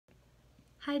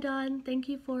Hi Dawn, thank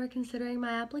you for considering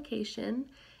my application.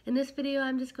 In this video,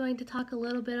 I'm just going to talk a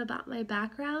little bit about my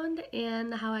background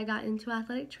and how I got into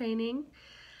athletic training.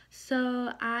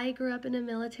 So I grew up in a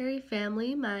military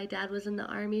family. My dad was in the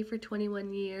Army for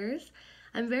 21 years.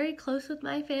 I'm very close with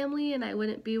my family and I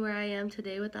wouldn't be where I am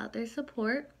today without their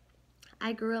support.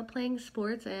 I grew up playing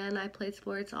sports and I played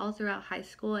sports all throughout high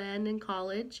school and in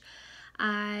college.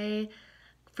 I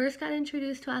first got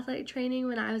introduced to athletic training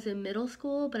when I was in middle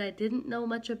school, but I didn't know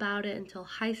much about it until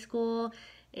high school.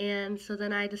 And so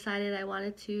then I decided I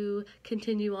wanted to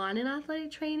continue on in athletic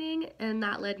training, and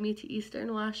that led me to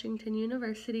Eastern Washington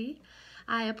University.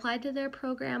 I applied to their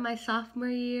program my sophomore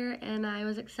year and I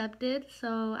was accepted,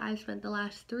 so I spent the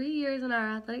last 3 years in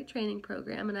our athletic training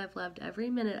program and I've loved every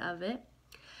minute of it.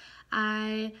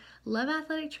 I love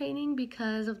athletic training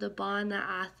because of the bond that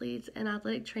athletes and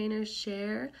athletic trainers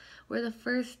share. We're the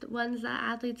first ones that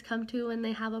athletes come to when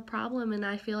they have a problem, and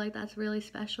I feel like that's really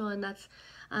special, and that's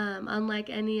unlike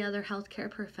any other healthcare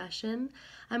profession.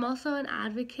 I'm also an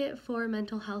advocate for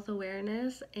mental health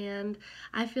awareness, and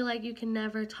I feel like you can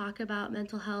never talk about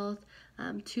mental health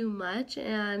too much,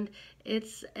 and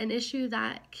it's an issue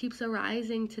that keeps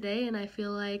arising today, and I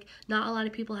feel like not a lot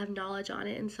of people have knowledge on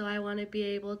it, and so I want to be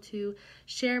able to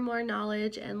share more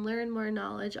knowledge and learn more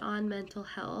knowledge on mental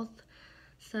health.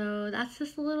 So that's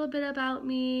just a little bit about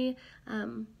me.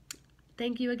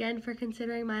 Thank you again for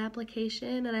considering my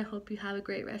application, and I hope you have a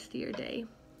great rest of your day.